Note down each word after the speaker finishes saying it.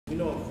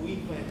know, if we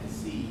plant the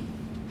seed,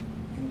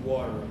 you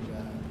water it,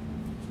 God.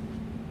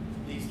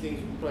 These things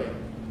we pray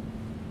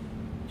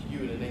to you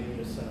in the name of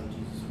your Son,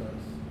 Jesus Christ.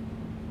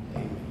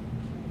 Amen.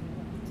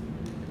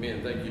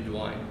 Amen. Thank you,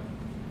 Dwight.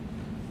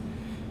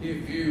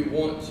 If you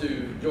want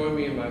to join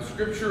me in my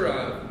scripture,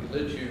 I'll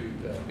let you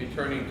be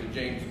turning to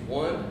James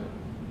 1.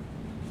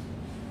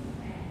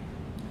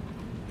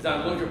 As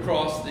I look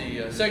across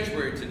the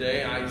sanctuary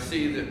today, I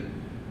see that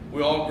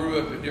we all grew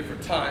up at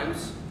different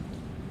times.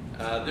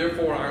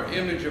 Therefore, our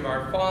image of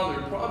our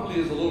Father probably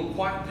is a little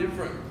quite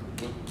different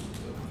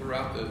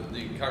throughout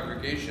the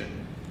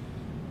congregation.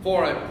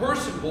 For a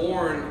person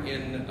born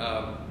in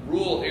a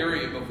rural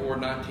area before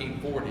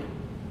 1940,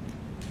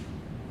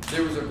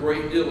 there was a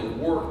great deal of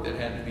work that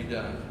had to be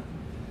done.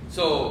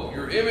 So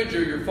your image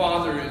of your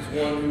father is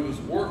one who was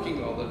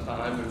working all the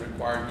time and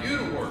required you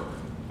to work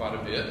quite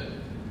a bit.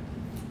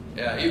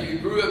 If you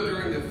grew up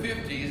during the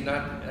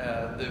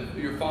 50s,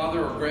 your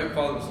father or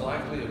grandfather was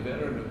likely a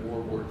veteran of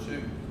World War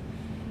II.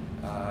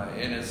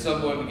 And as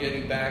someone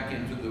getting back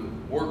into the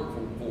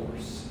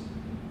workforce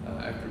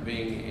after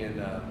being in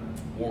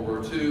World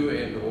War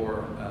II and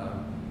or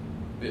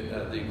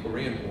the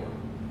Korean War.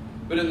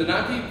 But in the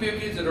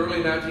 1950s and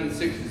early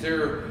 1960s,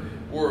 there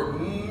were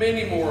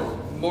many more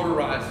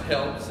motorized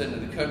helps into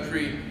the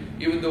country,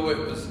 even though it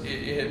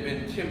had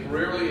been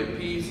temporarily at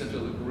peace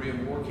until the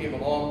Korean War came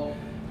along.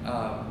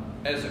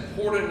 As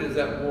important as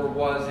that war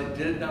was, it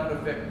did not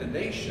affect the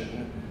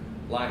nation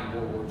like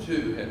World War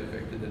II had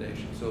affected the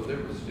nation. So there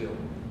was still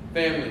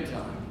family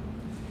time.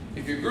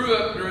 If you grew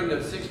up during the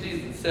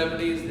 60s and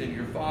 70s, then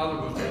your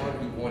father was one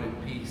who wanted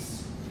peace.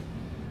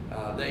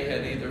 They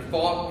had either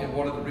fought in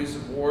one of the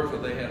recent wars or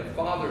they had a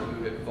father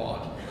who had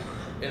fought.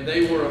 And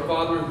they were a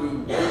father who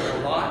worked a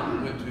lot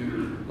and went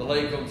to the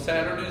lake on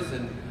Saturdays,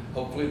 and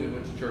hopefully they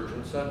went to church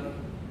on Sunday.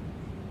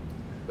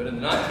 But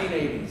in the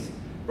 1980s,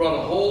 brought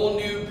a whole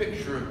new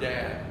picture of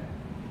Dad.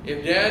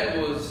 If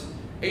Dad was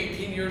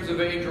 18 years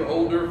of age or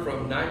older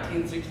from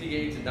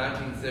 1968 to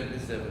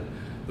 1977,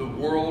 the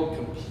world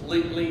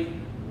completely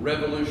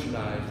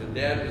revolutionized, and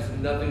Dad was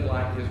nothing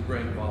like his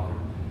grandfather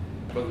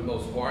for the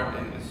most part,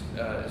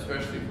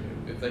 especially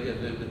if they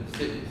had lived in the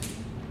cities.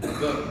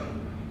 But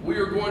we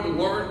are going to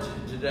learn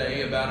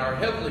today about our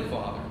Heavenly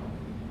Father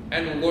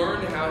and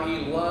learn how He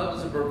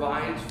loves and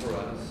provides for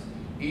us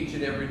each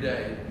and every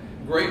day.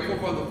 Grateful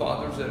for the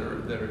fathers that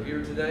are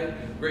here today.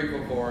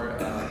 Grateful for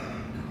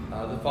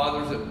the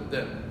fathers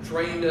that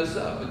trained us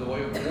up in the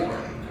way of the Lord.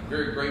 I'm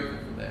very grateful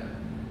for that.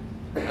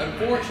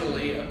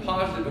 Unfortunately, a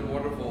positive and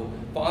wonderful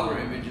father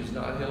image is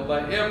not held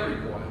by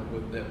everyone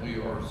that we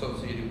are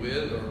associated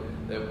with or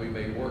that we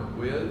may work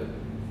with,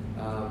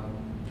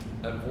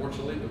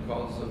 unfortunately,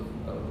 because of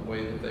the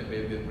way that they may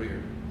have been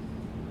reared.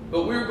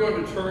 But we're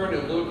going to turn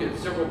and look at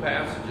several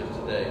passages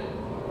today,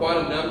 quite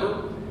a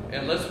number,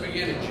 and let's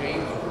begin in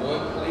James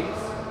 1,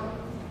 please.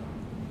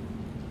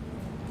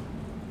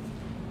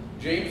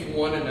 James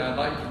 1, and I'd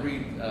like to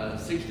read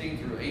 16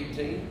 through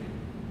 18.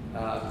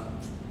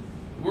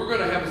 We're going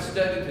to have a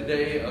study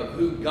today of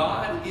who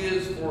God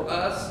is for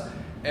us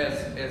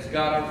as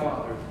God our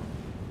Father.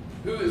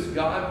 Who is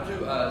God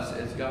to us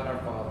as God our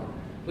Father?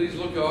 Please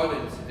look on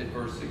at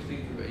verse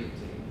 16 through 18.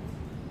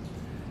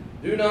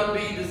 Do not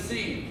be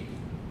deceived,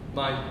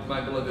 my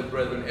beloved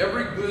brethren.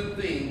 Every good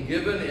thing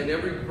given and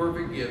every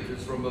perfect gift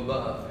is from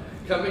above,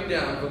 coming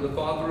down from the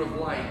Father of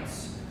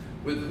lights,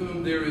 with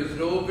whom there is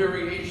no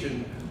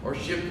variation or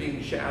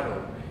shifting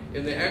shadow.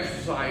 In the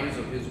exercise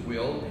of His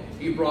will,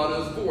 He brought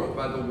us forth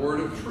by the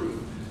word of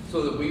truth,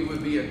 so that we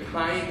would be a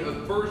kind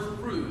of first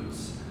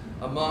fruits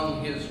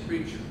among His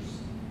creatures.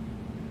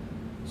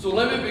 So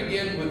let me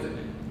begin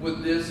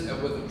with this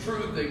and with the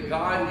truth that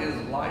God is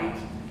light,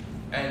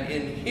 and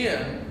in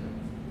Him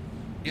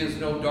is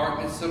no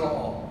darkness at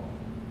all.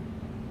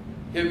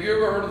 Have you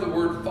ever heard of the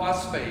word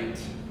phosphate?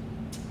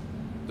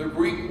 The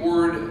Greek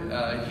word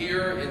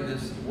here in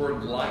this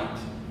word light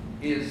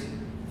is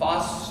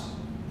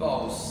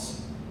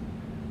phosphos,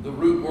 the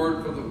root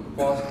word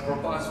for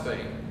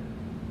phosphate.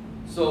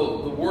 So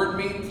the word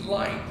means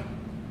light.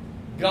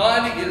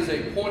 God is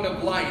a point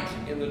of light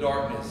in the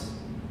darkness.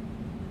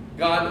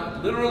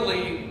 God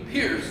literally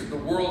pierced the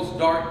world's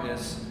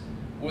darkness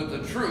with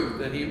the truth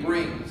that He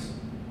brings.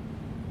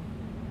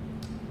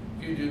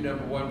 If you do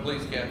number 1,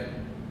 please, Kathy.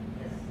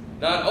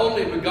 Not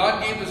only, but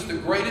God gave us the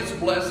greatest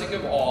blessing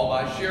of all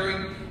by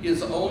sharing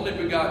His only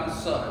begotten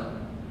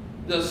Son,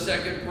 the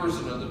second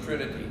person of the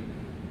Trinity,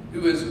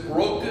 who has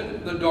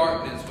broken the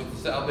darkness with the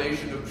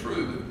salvation of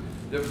truth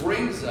that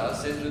brings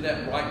us into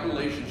that right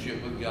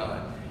relationship with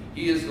God.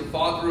 He is the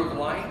Father of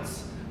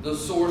lights, the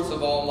source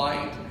of all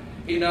light.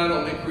 He not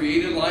only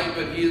created light,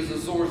 but He is the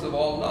source of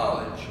all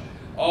knowledge,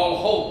 all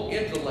hope,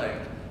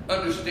 intellect,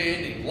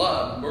 understanding,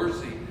 love,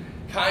 mercy,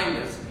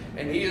 kindness,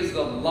 and He is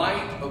the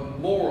light of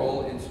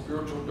moral and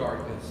spiritual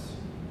darkness.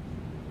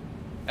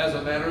 As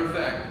a matter of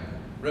fact,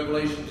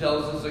 Revelation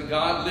tells us that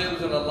God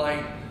lives in a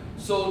light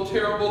so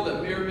terrible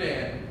that mere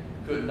man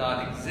could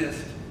not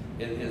exist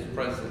in His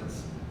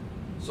presence.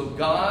 So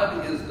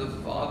God is the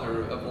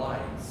Father of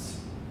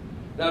lights.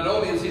 Not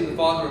only is he the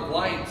Father of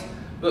lights,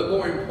 but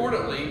more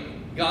importantly,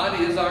 God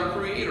is our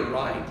creator,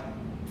 right?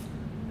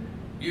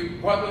 You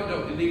probably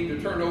don't need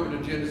to turn over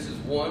to Genesis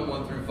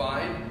 1 through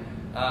 5.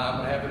 I'm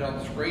going to have it on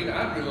the screen.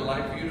 I'd really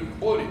like for you to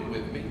quote it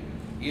with me,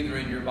 either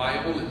in your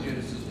Bible at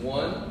Genesis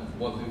 1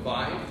 through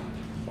 5,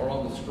 or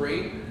on the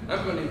screen.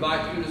 I'm going to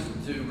invite you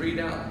to read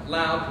out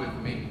loud with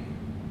me.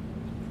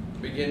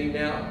 Beginning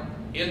now.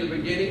 In the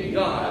beginning,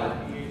 God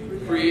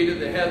created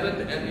the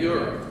heaven and the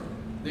earth.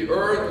 The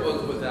earth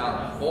was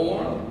without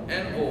form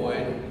and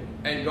void,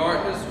 and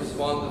darkness was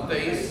upon the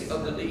face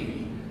of the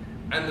deep.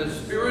 And the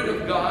Spirit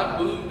of God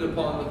moved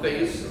upon the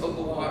face of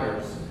the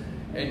waters.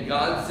 And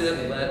God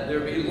said, "Let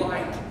there be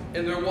light."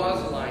 And there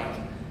was light.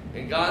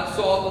 And God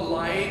saw the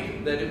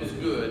light, that it was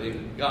good.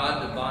 And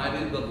God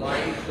divided the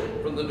light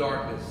from the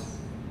darkness.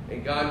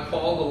 And God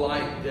called the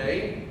light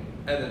day,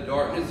 and the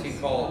darkness he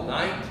called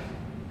night.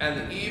 And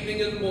the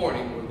evening and the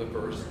morning were the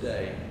first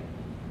day.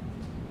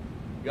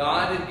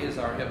 God is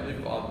our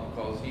Heavenly Father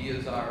because he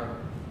is our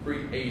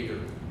creator.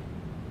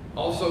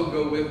 Also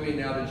go with me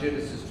now to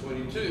Genesis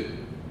 22.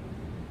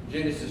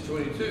 Genesis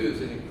 22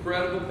 is an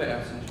incredible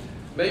passage,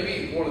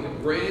 maybe one of the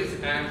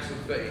greatest acts of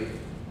faith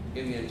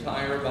in the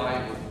entire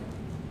Bible.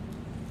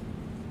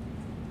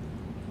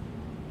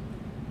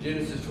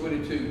 Genesis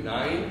 22,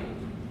 9.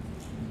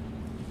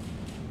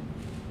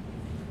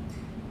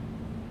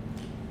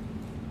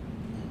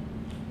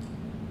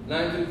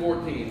 Nine through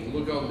 14.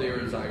 Look on there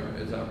as I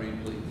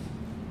read, please.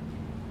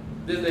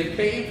 Then they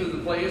came to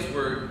the place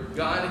where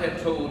God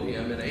had told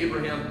him, and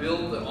Abraham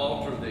built the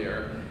altar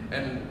there,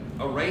 and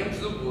arranged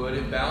the wood,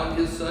 and bound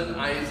his son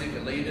Isaac,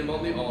 and laid him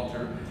on the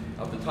altar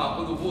at the top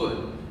of the wood.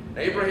 And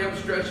Abraham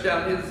stretched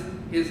out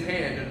his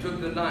hand, and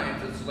took the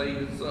knife to slay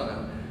his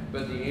son.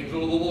 But the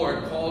angel of the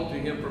Lord called to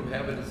him from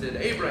heaven, and said,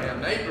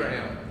 "Abraham,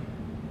 Abraham."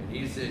 And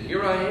he said,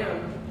 "Here I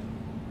am."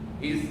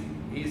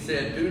 He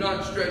said, "Do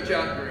not stretch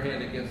out your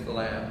hand against the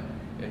lad,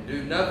 and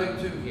do nothing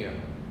to him.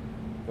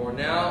 For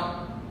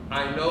now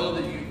I know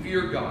that you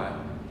fear God,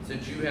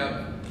 since you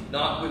have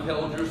not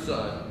withheld your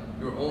son,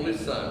 your only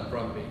son,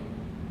 from me."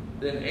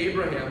 Then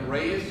Abraham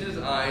raised his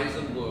eyes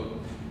and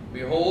looked.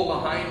 Behold,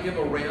 behind him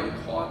a ram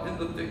caught in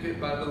the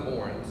thicket by the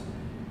horns.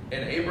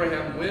 And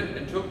Abraham went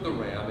and took the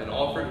ram and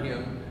offered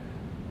him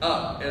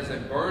up as a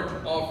burnt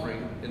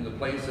offering in the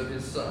place of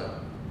his son.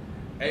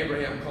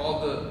 Abraham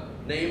called the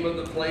name of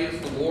the place,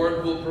 "The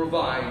Lord will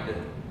provide."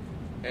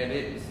 And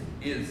it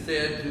is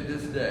said to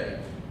this day,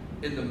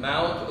 "In the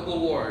mount of the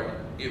Lord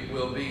it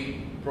will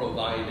be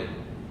provided."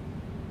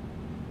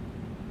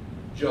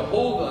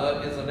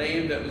 Jehovah is a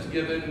name that was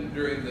given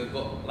during the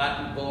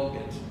Latin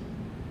Vulgate,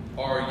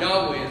 or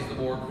Yahweh is the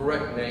more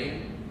correct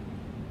name.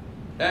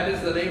 That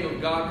is the name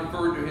of God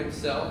referred to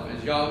himself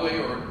as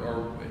Yahweh,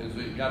 or as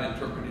we got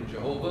interpreted,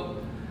 Jehovah.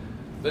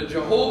 But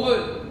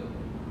Jehovah,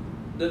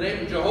 the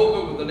name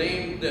Jehovah, the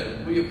name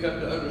that we have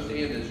come to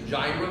understand as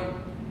Jireh,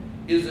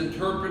 is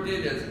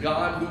interpreted as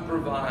God who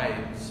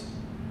provides.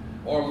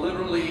 Or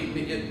literally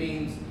it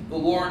means the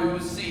Lord who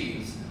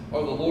sees,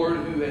 or the Lord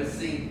who has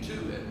seen to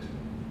it.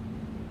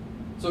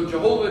 So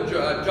Jehovah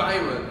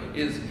Jireh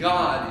is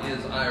God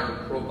is our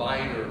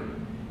provider.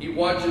 He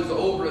watches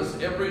over us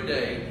every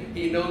day.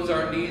 He knows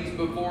our needs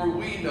before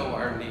we know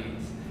our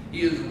needs.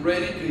 He is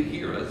ready to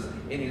hear us,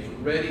 and he's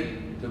ready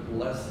to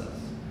bless us.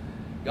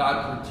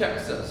 God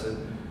protects us and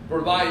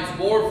provides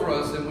more for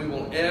us than we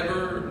will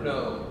ever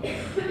know.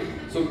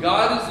 So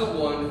God is the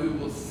one who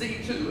will see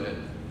to it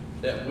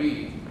that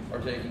we are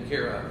taken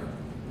care of.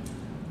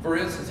 For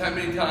instance, how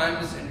many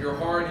times in your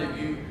heart have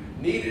you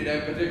needed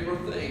a particular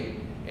thing,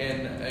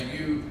 and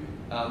you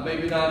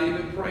maybe not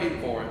even prayed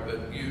for it,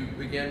 but you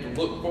began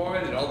to look for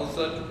it, and all of a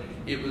sudden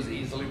it was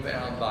easily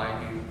found by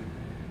you?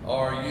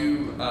 Or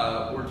you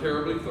were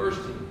terribly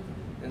thirsty,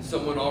 and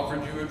someone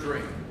offered you a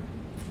drink.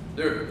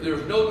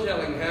 There's no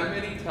telling how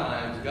many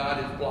times God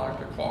has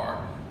blocked a car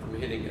from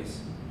hitting us.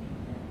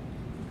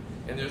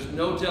 And there's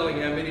no telling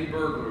how many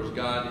burglars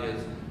God has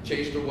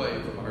chased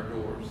away from our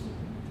doors.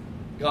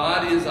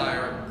 God is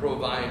our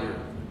provider.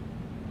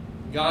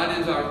 God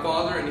is our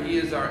Father, and he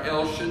is our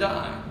El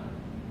Shaddai.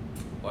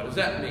 What does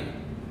that mean?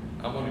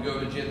 I'm going to go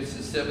to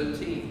Genesis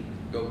 17.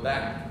 Go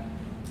back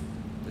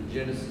to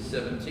Genesis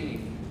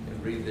 17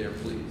 and read there,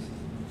 please.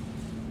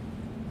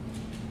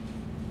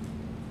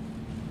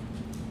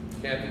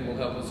 Kathy will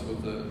help us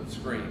with the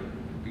screen.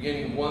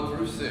 Beginning 1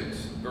 through 6,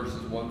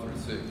 verses 1 through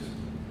 6.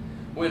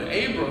 When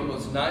Abram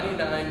was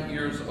 99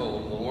 years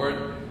old, the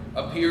Lord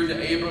appeared to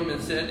Abram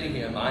and said to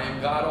him, "I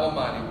am God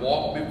Almighty.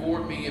 Walk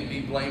before me and be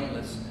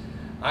blameless.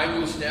 I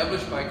will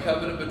establish my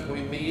covenant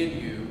between me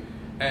and you,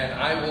 and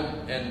I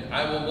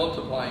will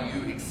multiply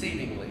you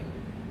exceedingly."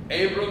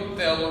 Abram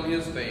fell on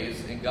his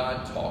face, and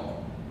God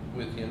talked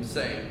with him,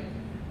 saying,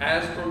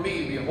 "As for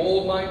me,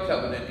 behold, my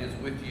covenant is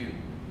with you,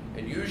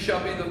 and you shall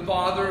be the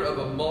father of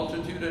a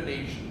multitude of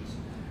nations.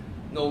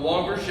 No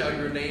longer shall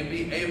your name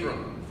be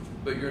Abram,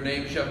 but your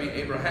name shall be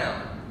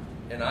Abraham.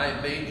 And I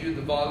have made you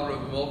the father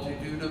of a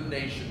multitude of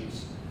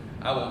nations.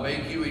 I will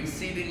make you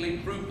exceedingly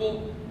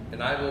fruitful,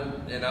 and I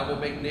will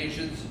make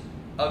nations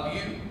of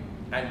you,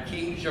 and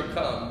kings shall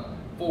come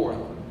forth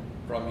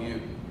from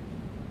you.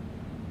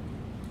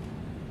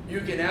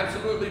 You can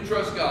absolutely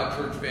trust God,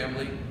 church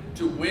family,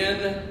 to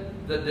win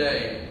the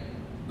day.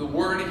 The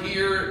word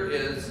here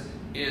is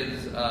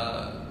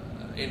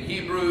in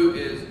Hebrew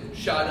is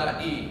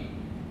Shaddei,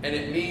 and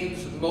it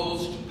means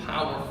most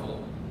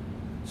powerful.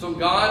 So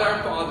God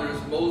our Father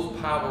is most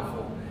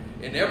powerful,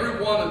 and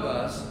every one of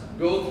us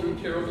go through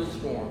terrible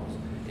storms,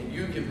 and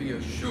you can be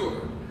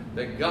assured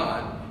that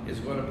God is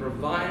going to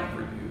provide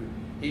for you.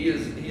 He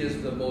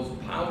is the most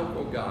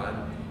powerful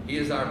God. He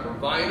is our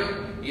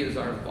provider. He is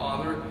our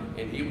Father,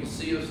 and He will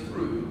see us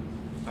through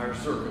our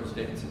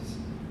circumstances.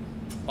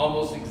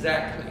 Almost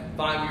exactly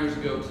 5 years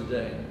ago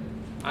today,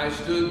 I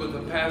stood with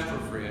a pastor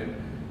friend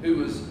who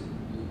was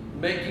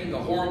making the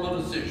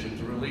horrible decision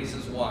to release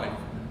his wife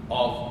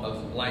off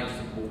of life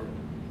support.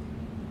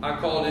 I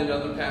called in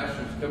other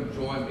pastors to come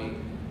join me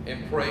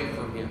and pray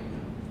for him.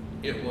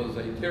 It was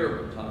a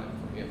terrible time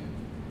for him.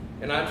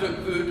 And I took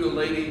food to a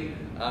lady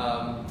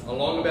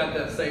along about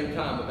that same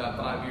time, about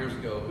 5 years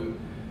ago,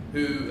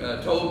 who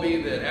told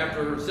me that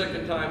after her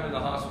second time in the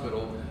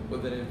hospital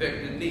with an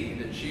infected knee,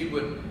 that she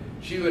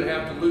would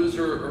have to lose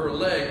her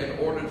leg in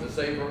order to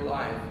save her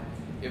life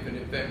if an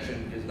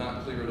infection is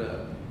not cleared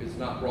up, it's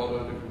not brought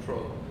under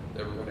control.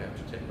 They were going to have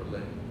to take her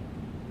leg.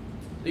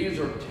 These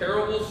are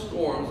terrible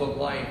storms of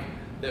life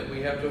that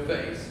we have to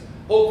face.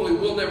 Hopefully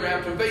we'll never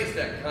have to face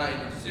that kind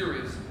of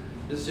serious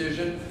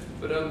decision,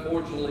 but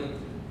unfortunately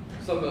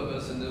some of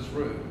us in this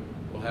room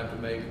will have to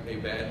make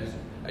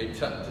a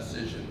tough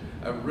decision,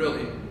 a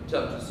really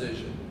tough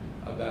decision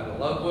about a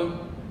loved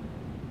one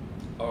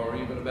or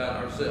even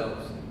about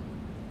ourselves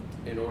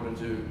in order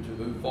to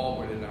move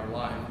forward in our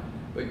life.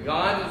 But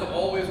God is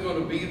always going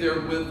to be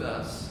there with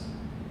us.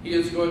 He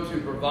is going to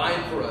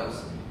provide for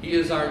us. He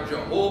is our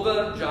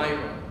Jehovah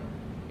Jireh,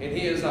 and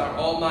He is our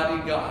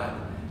Almighty God.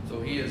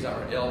 So He is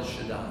our El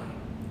Shaddai.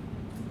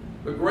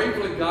 But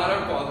gratefully, God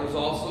our Father is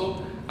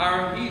also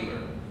our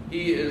healer.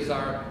 He is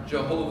our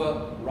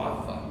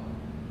Jehovah-Rapha.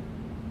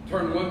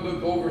 Turn one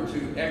book over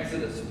to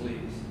Exodus, please.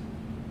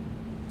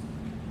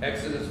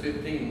 Exodus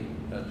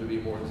 15, to be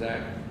more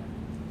exact.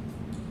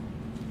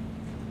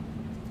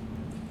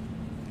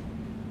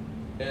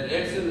 And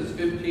Exodus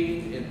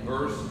 15 in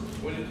verse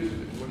 22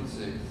 to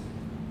 26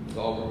 is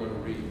all we're going to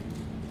read.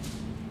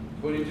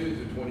 22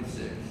 to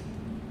 26.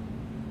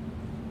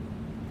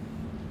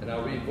 And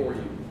I'll read for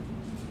you.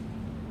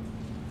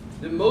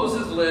 Then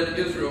Moses led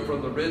Israel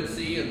from the Red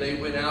Sea, and they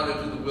went out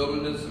into the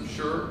wilderness of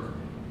Shur.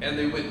 And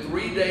they went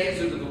 3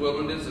 days into the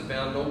wilderness and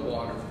found no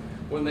water.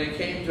 When they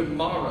came to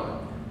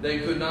Marah, they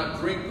could not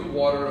drink the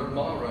water of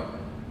Marah,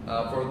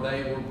 for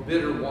they were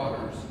bitter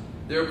waters.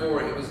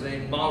 Therefore it was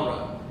named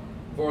Marah.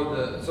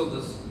 So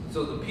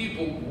the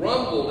people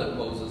grumbled at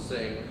Moses,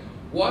 saying,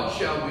 "What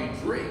shall we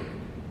drink?"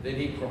 Then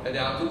he cried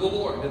out to the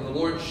Lord, and the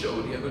Lord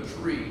showed him a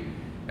tree.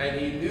 And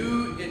he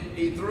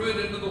threw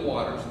it into the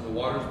waters, and the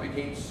waters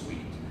became sweet.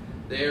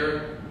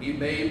 There he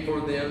made for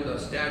them the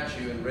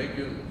statute and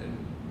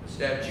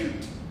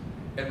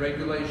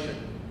regulation.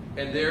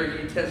 And there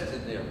he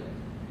tested them.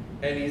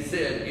 And he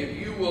said, "If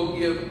you will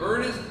give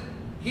earnest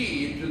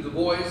heed to the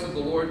voice of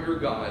the Lord your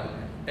God,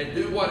 and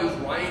do what is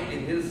right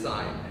in His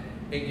sight,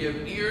 and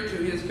give ear to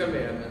His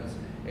commandments,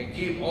 and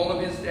keep all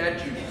of His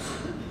statutes,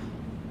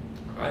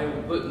 I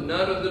will put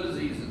none of the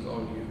diseases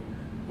on you,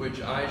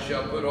 which I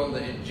shall put on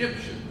the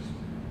Egyptians.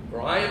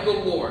 For I am the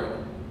Lord,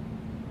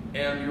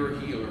 am your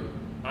healer.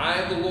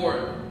 I, the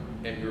Lord,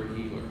 am your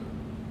healer."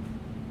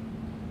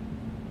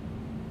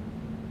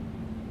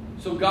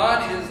 So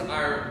God is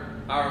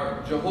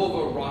our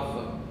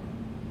Jehovah-Rapha.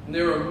 And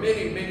there are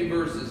many, many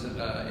verses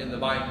in the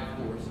Bible,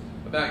 of course,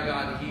 about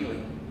God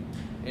healing.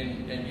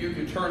 And you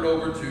can turn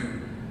over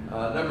to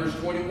Numbers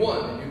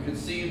 21, and you can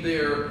see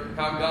there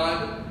how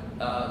God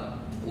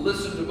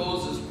listened to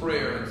Moses'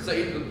 prayer and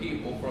saved the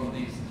people from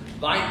these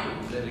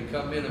vipers that had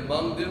come in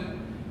among them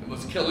and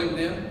was killing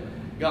them.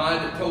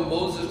 God told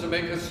Moses to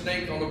make a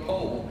snake on a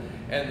pole,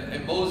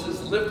 and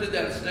Moses lifted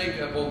that snake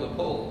up on the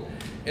pole.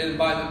 And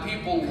by the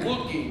people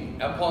looking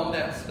upon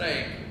that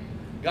snake,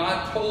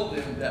 God told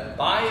them that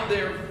by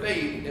their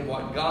faith in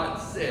what God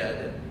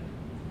said,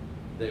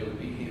 they would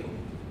be healed.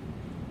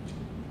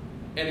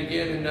 And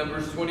again in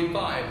Numbers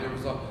 25, there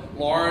was a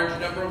large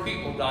number of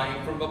people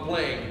dying from a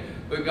plague.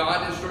 But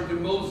God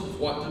instructed Moses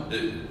what to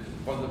do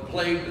for the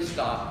plague to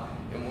stop.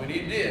 And when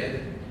He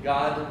did,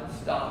 God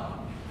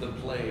stopped the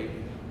plague.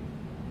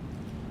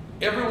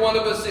 Every one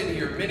of us in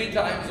here, many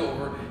times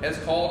over, has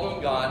called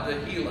on God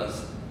to heal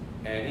us.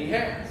 And He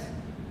has.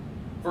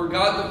 For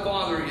God the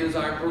Father is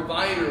our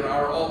provider,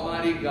 our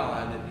Almighty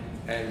God,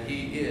 and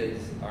He is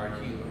our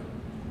healer.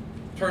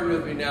 Turn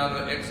with me now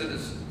to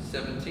Exodus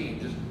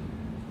 17,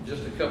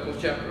 just a couple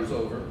of chapters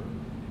over.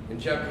 In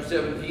chapter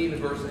 17,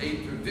 verse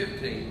 8 through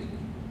 15,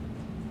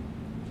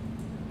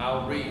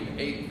 I'll read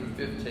 8 through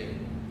 15.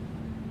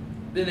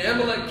 Then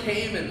Amalek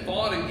came and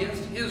fought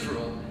against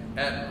Israel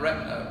at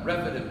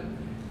Refuge.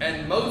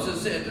 And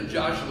Moses said to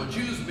Joshua,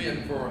 "Choose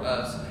men for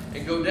us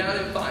and go down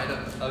and fight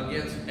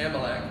against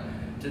Amalek.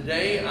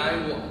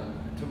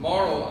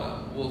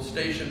 Tomorrow will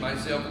station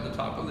myself at the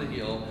top of the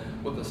hill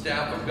with the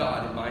staff of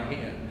God in my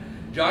hand.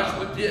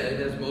 Joshua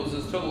did as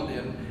Moses told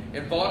him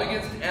and fought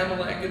against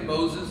Amalek, and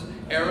Moses,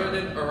 Aaron,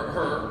 and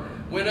Hur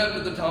went up to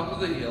the top of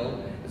the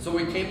hill. And so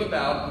it came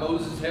about,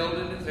 Moses held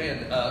in his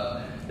hand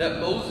up, that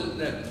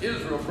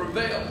Israel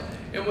prevailed.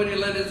 And when he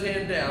let his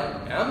hand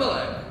down,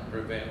 Amalek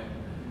prevailed.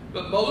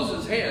 But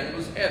Moses' hand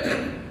was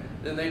heavy.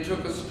 Then they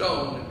took a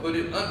stone and put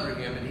it under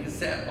him, and he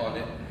sat on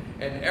it.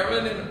 And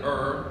Aaron and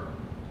Hur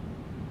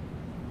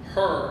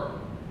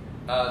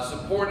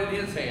supported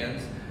his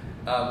hands,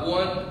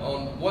 one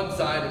on one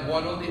side and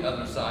one on the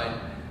other side.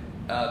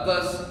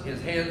 Thus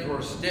his hands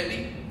were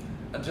steady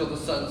until the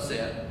sun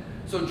set.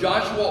 So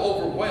Joshua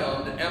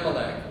overwhelmed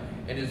Amalek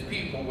and his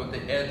people with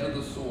the edge of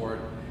the sword.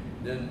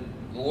 Then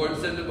the Lord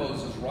said to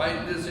Moses,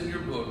 write this in your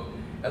book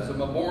as a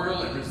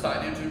memorial and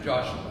recite it to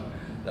Joshua,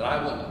 that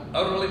I will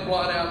utterly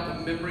blot out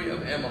the memory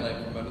of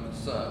Amalek from under the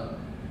sun.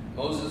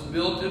 Moses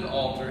built an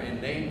altar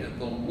and named it,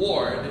 the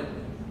Lord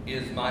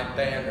is my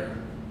banner.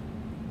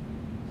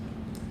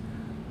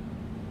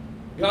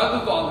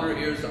 God the Father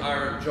is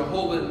our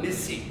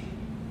Jehovah-Nissi.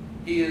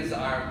 He is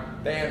our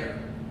banner.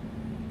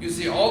 You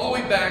see, all the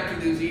way back to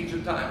these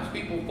ancient times,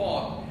 people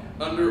fought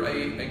under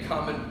a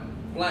common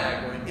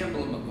flag or an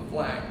emblem of the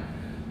flag.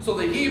 So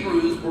the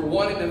Hebrews were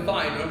wanting to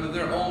fight under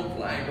their own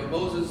flag, but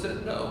Moses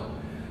said no.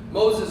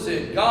 Moses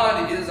said,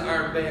 God is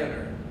our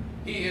banner.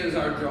 He is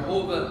our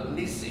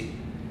Jehovah-Nissi,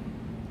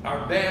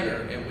 our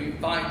banner, and we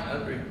fight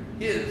under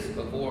his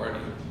authority.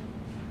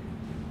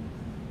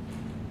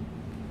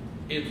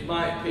 It's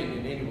my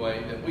opinion,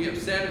 anyway, that we have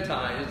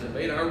sanitized and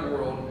made our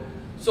world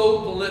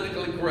so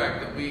politically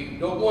correct that we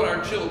don't want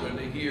our children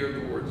to hear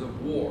the words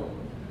of war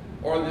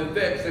or the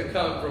effects that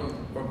come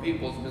from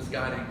people's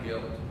misguided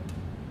guilt.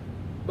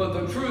 But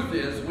the truth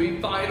is,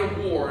 we fight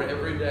a war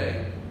every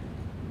day.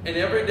 And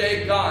every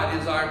day, God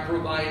is our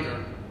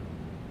provider.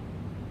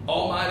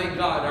 Almighty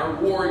God, our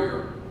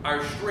warrior,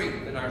 our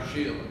strength, and our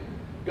shield.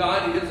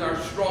 God is our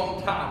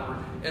strong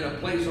tower and a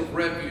place of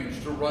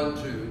refuge to run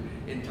to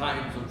in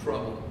times of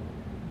trouble.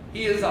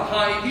 He is a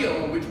high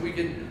hill in which we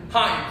can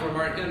hide from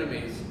our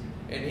enemies.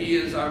 And he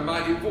is our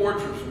mighty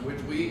fortress in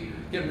which we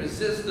can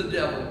resist the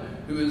devil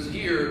who is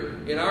here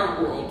in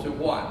our world to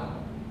what?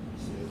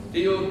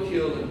 Steal,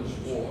 kill, and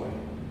destroy.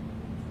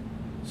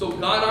 So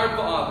God our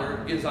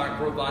Father is our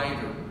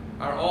provider,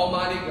 our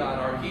Almighty God,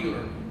 our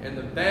healer, and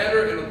the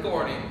banner and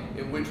authority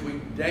in which we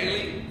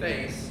daily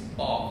face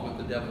off with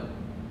the devil.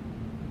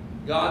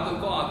 God the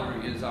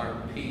Father is our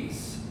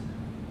peace.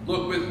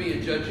 Look with me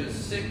at Judges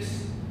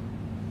 6,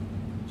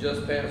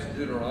 just past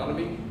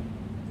Deuteronomy.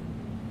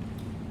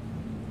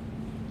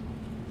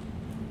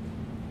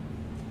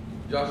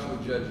 Joshua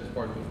Judges,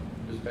 pardon me,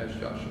 just past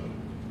Joshua.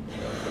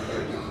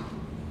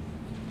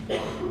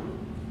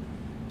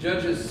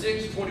 Judges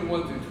 6,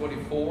 21 through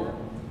 24.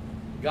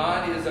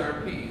 God is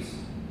our peace.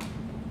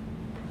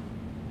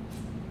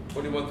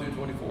 21 through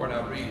 24, and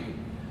I'll read.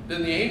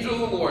 Then the angel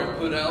of the Lord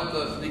put out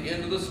the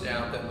end of the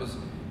staff that was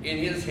in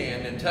his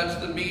hand and touched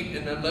the meat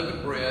and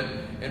unleavened bread,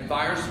 and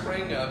fire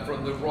sprang up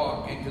from the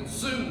rock and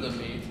consumed the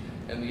meat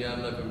and the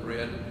unleavened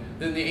bread.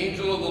 Then the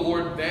angel of the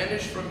Lord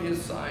vanished from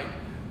his sight.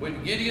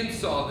 When Gideon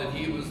saw that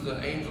he was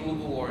the angel of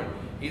the Lord,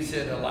 he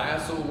said,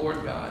 Alas, O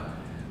Lord God,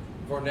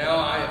 for now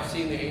I have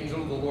seen the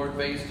angel of the Lord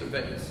face to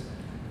face.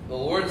 The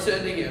Lord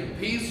said to him,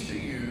 Peace to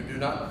you, do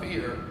not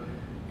fear,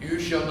 you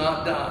shall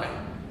not die.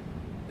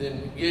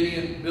 Then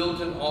Gideon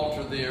built an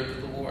altar there to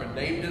the Lord,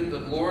 named it the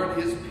Lord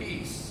his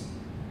peace.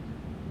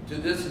 To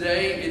this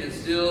day it is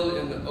still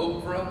in the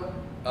Ophrah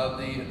of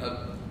the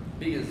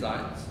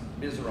Mizrites.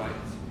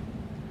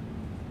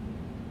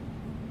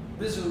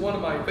 This is one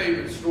of my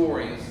favorite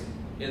stories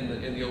in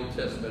the Old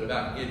Testament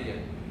about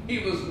Gideon. He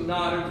was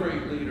not a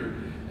great leader.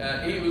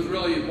 He was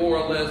really more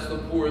or less the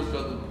poorest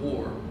of the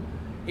poor.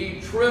 He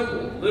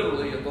trembled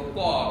literally at the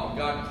thought of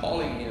God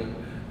calling him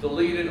to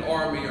lead an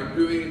army or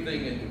do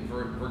anything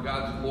for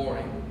God's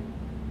glory.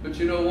 But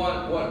you know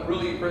what? What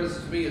really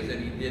impresses me is that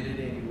he did it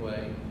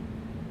anyway.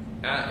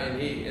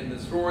 And the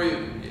story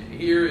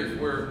here is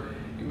where,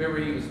 you remember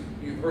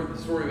you've heard the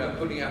story about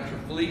putting out your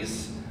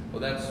fleece? Well,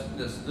 that's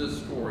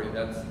this story.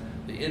 That's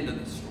the end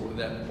of the story,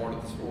 that part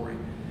of the story.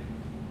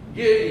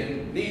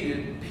 Gideon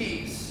needed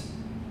peace,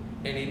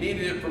 and he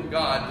needed it from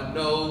God to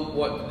know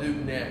what to do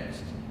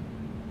next.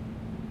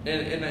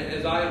 And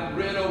as I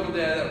read over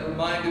that, it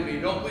reminded me,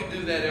 don't we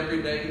do that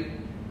every day?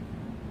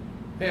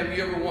 Pam,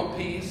 you ever want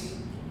peace?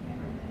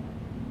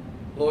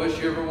 Lois,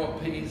 you ever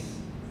want peace?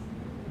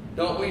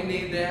 Don't we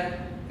need that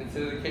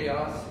instead of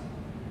chaos?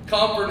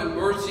 Comfort and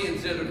mercy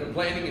instead of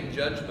complaining and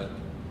judgment.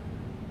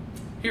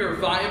 Here are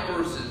 5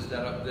 verses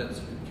that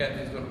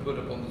Kathy's going to put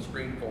up on the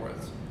screen for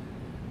us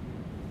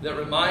that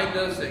remind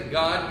us that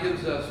God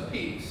gives us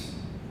peace.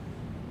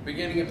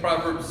 Beginning in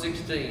Proverbs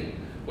 16.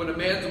 When a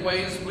man's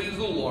ways please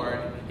the Lord,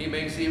 he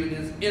makes even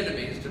his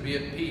enemies to be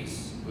at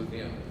peace with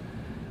him.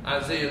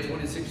 Isaiah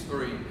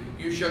 26:3.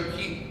 You shall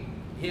keep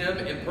him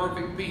in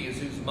perfect peace,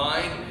 whose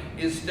mind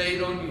is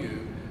stayed on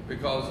you,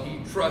 because he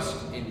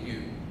trusts in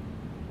you.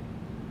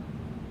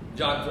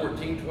 John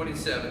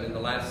 14:27 in the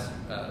Last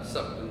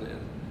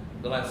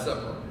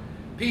Supper.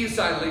 Peace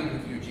I leave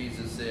with you,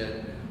 Jesus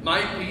said.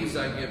 My peace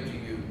I give to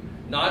you.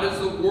 Not as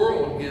the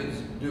world gives,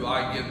 do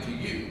I give to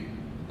you.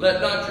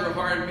 Let not your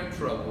heart be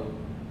troubled,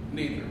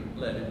 neither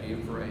let it be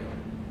afraid.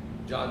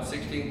 John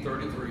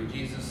 16:33,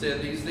 Jesus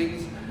said, these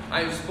things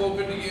I have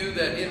spoken to you,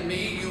 that in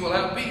me you will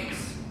have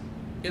peace.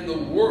 In the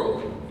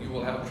world you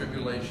will have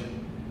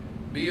tribulation.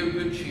 Be of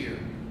good cheer.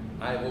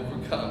 I have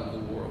overcome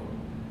the world.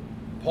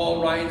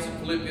 Paul writes in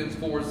Philippians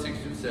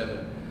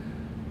 4:6-7,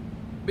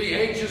 be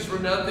anxious for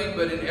nothing,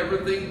 but in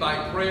everything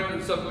by prayer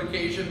and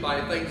supplication,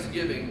 by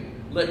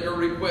thanksgiving, let your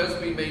requests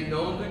be made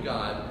known to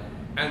God,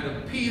 and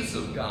the peace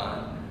of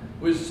God,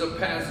 which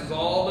surpasses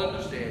all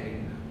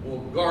understanding,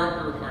 will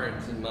guard your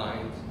hearts and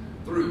minds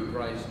through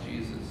Christ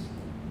Jesus.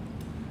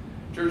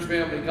 Church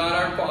family, God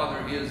our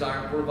Father is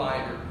our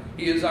provider.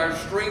 He is our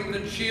strength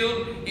and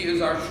shield. He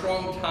is our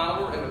strong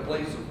tower and a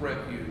place of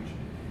refuge.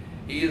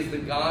 He is the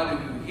God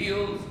who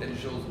heals and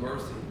shows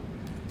mercy.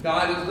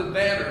 God is the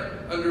banner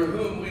under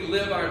whom we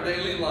live our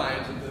daily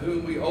lives and to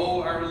whom we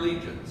owe our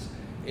allegiance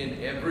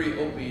in every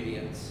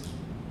obedience.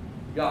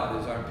 God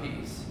is our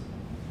peace.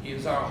 He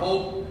is our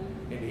hope,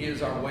 and He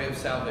is our way of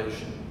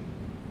salvation.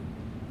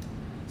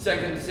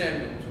 2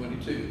 Samuel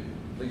 22.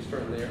 Please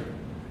turn there.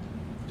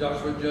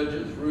 Joshua,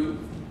 Judges, Ruth,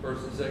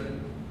 1st and 2nd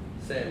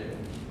Samuel.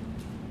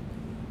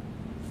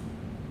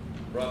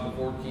 Right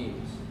before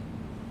Kings.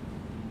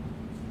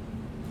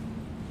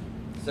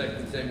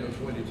 2 Samuel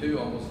 22,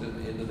 almost at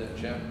the end of that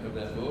chapter of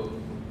that book.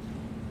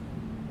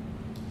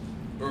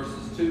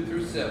 Verses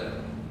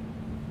 2-7.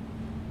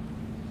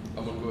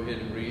 I'm going to go ahead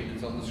and read.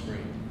 It's on the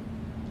screen.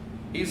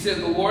 He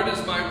said, the Lord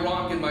is my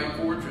rock and my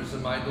fortress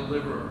and my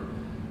deliverer,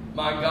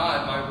 my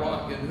God, my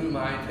rock in whom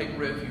I take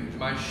refuge,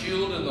 my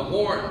shield and the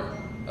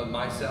horn of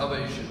my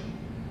salvation,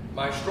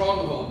 my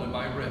stronghold and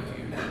my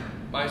refuge,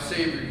 my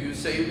Savior. You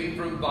save me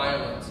from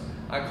violence.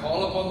 I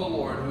call upon the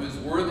Lord, who is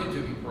worthy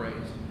to be praised,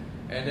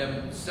 and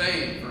am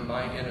saved from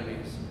my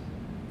enemies.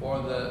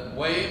 For the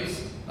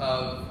waves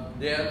of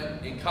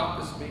death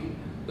encompassed me,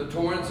 the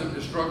torrents of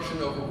destruction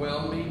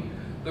overwhelmed me,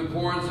 the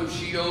cords of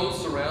Sheol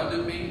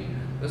surrounded me,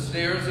 the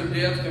snares of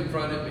death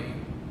confronted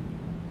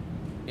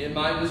me. In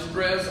my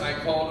distress I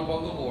called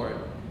upon the Lord.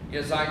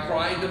 Yes, I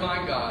cried to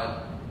my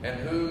God,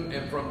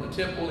 and from the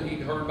temple He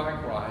heard my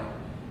cry,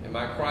 and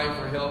my cry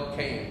for help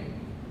came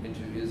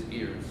into His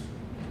ears.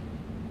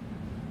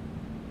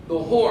 The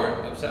horn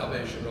of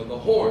salvation, or the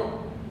horn,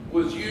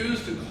 was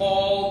used to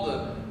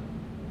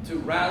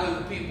rally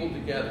the people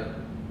together.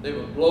 They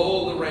would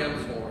blow the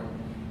ram's horn,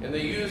 and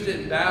they used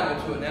it in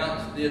battle to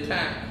announce the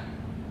attack.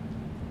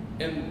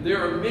 And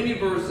there are many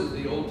verses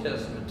in the Old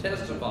Testament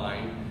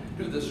testifying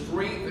to the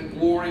strength and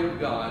glory of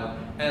God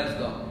as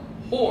the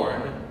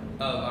horn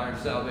of our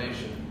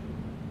salvation.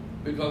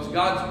 Because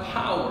God's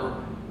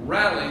power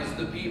rallies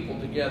the people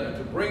together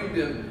to bring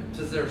them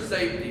to their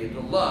safety and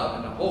to love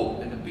and to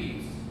hope and to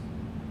peace.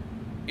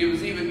 It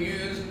was even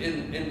used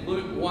in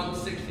Luke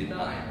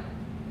 1:69,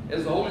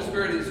 as the Holy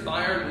Spirit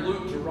inspired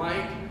Luke to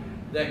write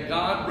that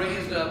God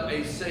raised up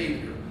a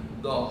Savior,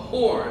 the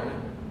horn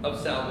of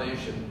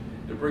salvation,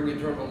 to bring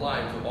eternal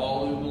life to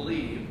all who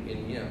believe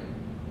in Him.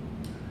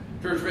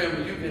 Church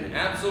family, you can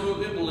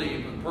absolutely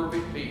believe with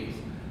perfect peace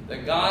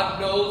that God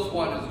knows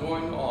what is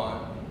going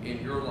on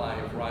in your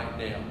life right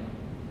now.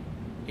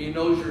 He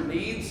knows your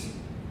needs,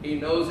 He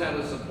knows how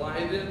to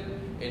supply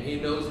them, and He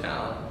knows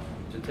how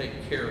to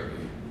take care of you.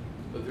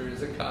 But there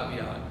is a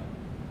caveat.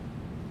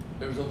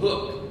 There's a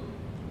hook.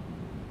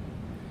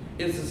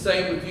 It's the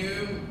same with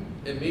you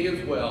and me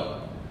as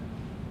well.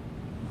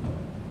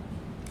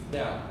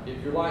 Now,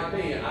 if you're like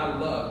me, I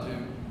love to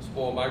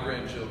spoil my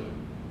grandchildren.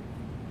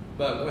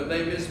 But when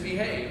they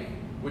misbehave,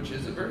 which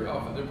isn't very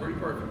often, they're pretty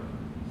perfect.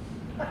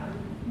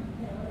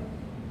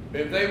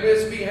 If they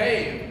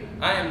misbehave,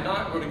 I am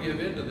not going to give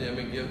in to them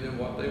and give them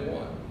what they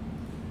want.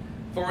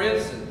 For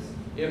instance,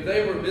 if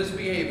they were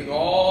misbehaving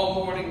all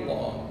morning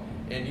long,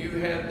 and you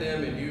had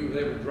them and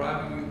they were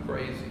driving you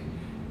crazy,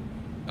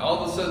 all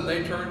of a sudden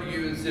they turned to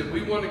you and said,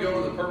 we want to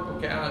go to the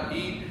Purple Cow and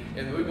eat,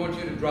 and we want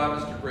you to drive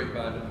us to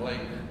Grapevine to play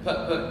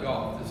putt-putt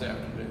golf this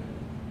afternoon.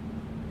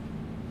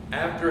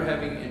 After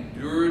having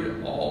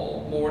endured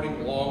all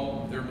morning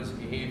long their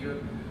misbehavior,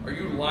 are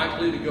you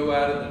likely to go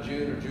out in the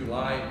June or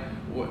July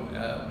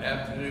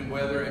afternoon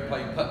weather and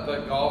play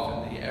putt-putt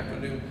golf in the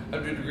afternoon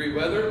 100-degree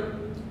weather?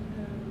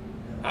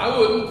 I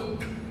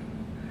wouldn't.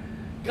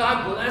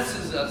 God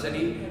blesses us, and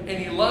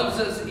He loves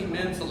us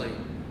immensely.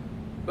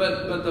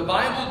 But the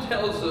Bible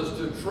tells us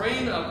to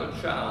train up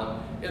a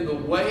child in the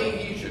way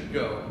he should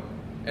go.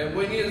 And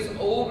when he is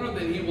older,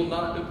 then he will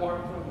not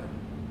depart from it.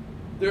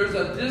 There's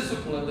a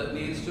discipline that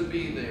needs to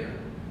be there.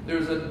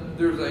 There's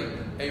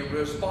a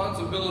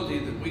responsibility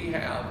that we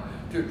have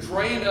to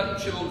train up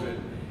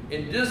children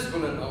in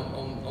discipline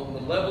on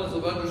the levels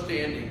of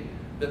understanding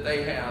that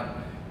they have.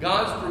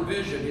 God's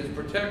provision, His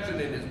protection,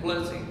 and His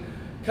blessing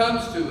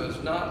comes to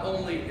us not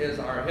only as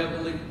our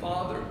Heavenly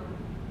Father,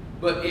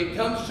 but it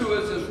comes to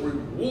us as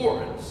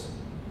rewards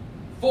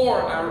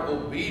for our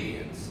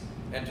obedience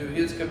and to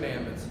his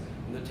commandments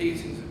and the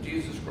teachings of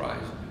Jesus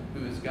Christ,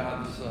 who is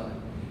God the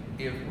Son.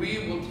 If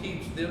we will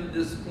teach them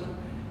discipline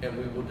and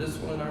we will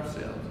discipline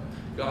ourselves,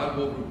 God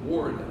will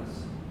reward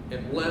us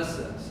and bless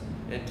us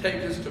and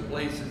take us to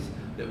places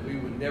that we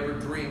would never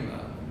dream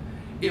of.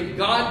 If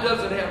God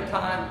doesn't have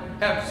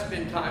to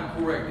spend time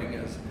correcting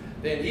us,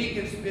 then he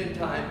can spend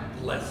time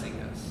blessing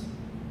us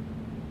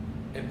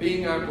and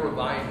being our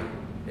provider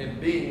and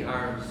being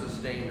our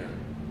sustainer.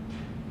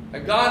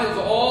 And God is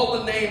all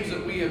the names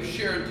that we have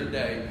shared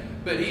today,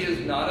 but he is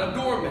not a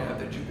doormat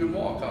that you can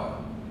walk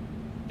on.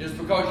 Just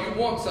because you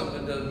want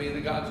something doesn't mean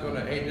that God's going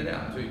to hand it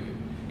out to you.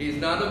 He's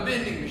not a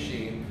vending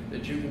machine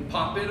that you can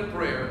pop in a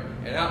prayer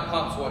and out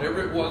pops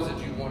whatever it was that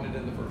you wanted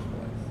in the first place.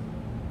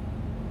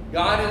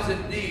 God is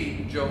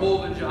indeed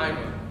Jehovah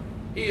Jireh.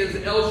 He is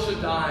El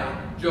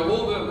Shaddai,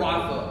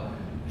 Jehovah-Rapha,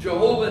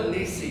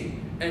 Jehovah-Nissi,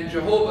 and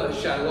Jehovah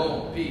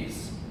Shalom,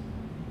 peace.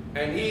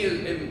 And he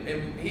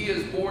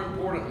is more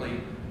importantly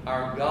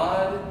our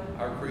God,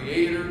 our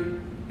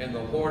Creator, and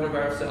the horn of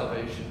our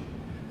salvation,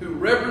 who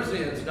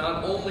represents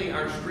not only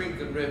our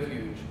strength and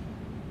refuge,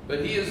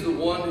 but he is the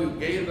one who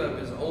gave up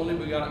his only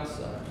begotten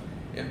Son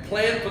and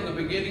planned from the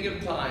beginning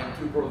of time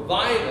to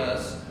provide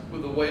us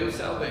with a way of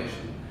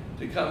salvation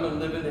to come and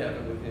live in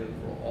heaven with him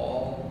for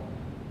all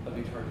of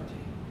eternity.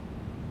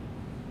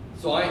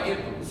 So I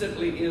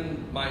simply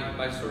end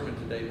my sermon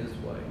today this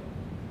way.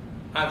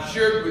 I've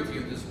shared with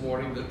you this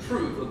morning the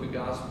truth of the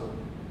gospel,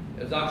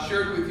 as I've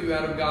shared with you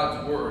out of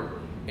God's word,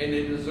 and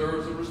it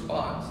deserves a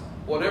response.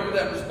 Whatever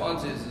that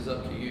response is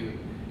up to you.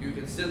 You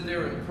can sit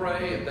there and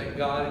pray and thank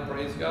God and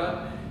praise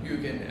God. You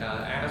can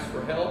ask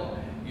for help.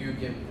 You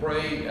can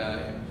pray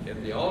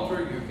at the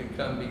altar. You can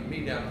come meet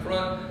me down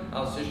front.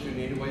 I'll assist you in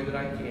any way that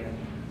I can.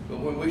 But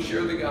when we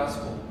share the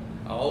gospel,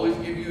 I always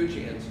give you a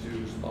chance to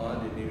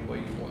respond in any way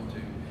you want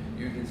to.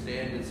 You can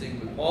stand and sing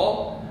with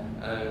Paul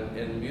and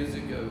the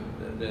music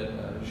that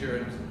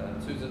Sharon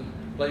Susan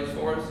plays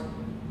for us.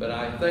 But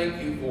I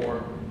thank you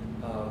for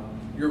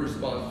your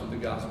response to the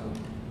gospel.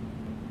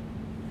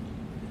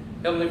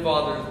 Heavenly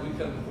Father, as we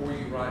come before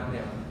you right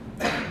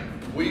now,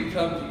 we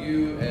come to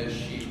you as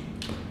sheep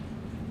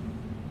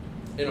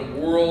in a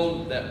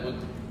world that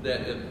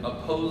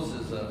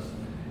opposes us.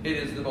 It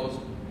is the most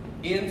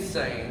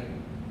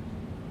insane,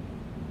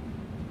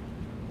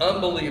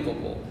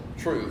 unbelievable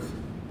truth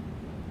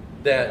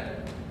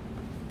that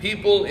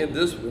people in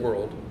this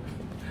world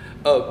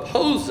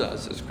oppose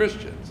us as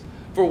Christians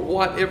for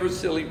whatever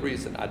silly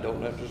reason I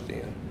don't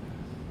understand.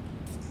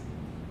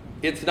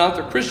 It's not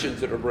the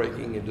Christians that are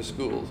breaking into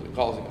schools and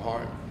causing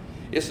harm.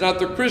 It's not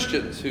the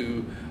Christians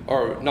who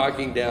are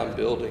knocking down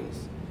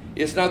buildings.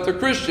 It's not the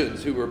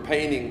Christians who are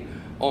painting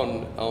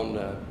on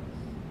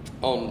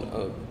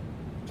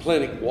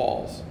clinic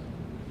walls.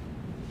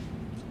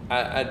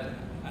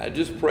 I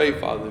just pray,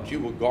 Father, that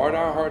you will guard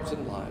our hearts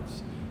and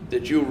lives,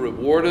 that you will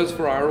reward us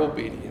for our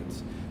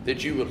obedience,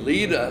 that you would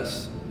lead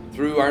us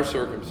through our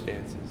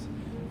circumstances.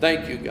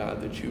 Thank you,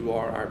 God, that you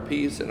are our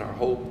peace and our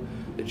hope,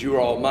 that you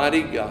are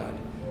Almighty God,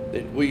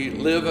 that we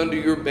live under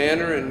your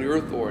banner and your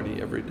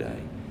authority every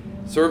day,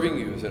 serving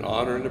you as an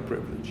honor and a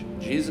privilege.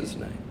 In Jesus'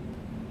 name,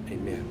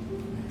 amen.